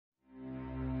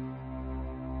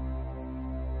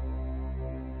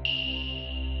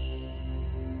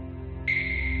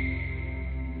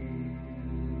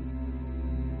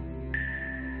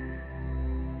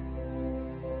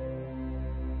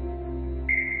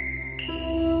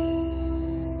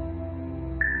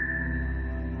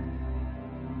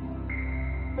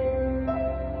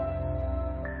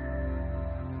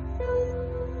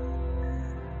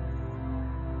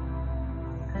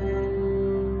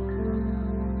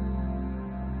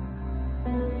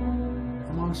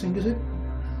Farmer Singh, is it?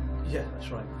 Yeah, that's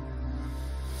right.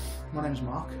 My name's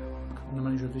Mark. I'm the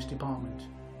manager of this department.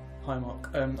 Hi Mark,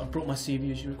 I've brought my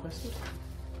CV as you requested.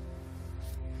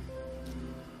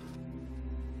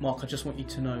 Mark, I just want you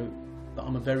to know that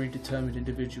I'm a very determined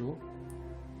individual.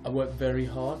 I work very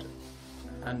hard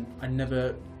and I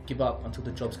never give up until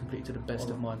the job's completed to the best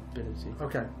of my ability.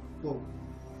 Okay, well,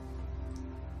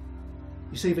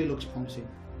 your CV looks promising,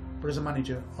 but as a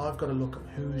manager, I've got to look at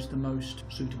who's the most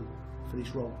suitable for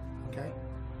this role, okay?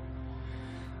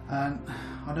 And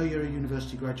I know you're a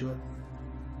university graduate,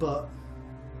 but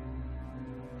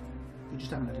you just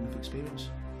haven't had enough experience.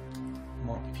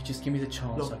 Mark, if you just give me the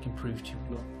chance, Look, I can prove to you.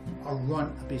 Look, I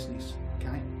run a business,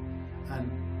 okay?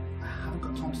 And I haven't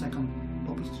got time to take on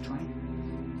puppies to train.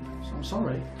 So I'm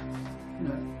sorry, you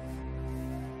know.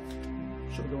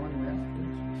 Should we go anywhere,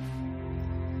 please?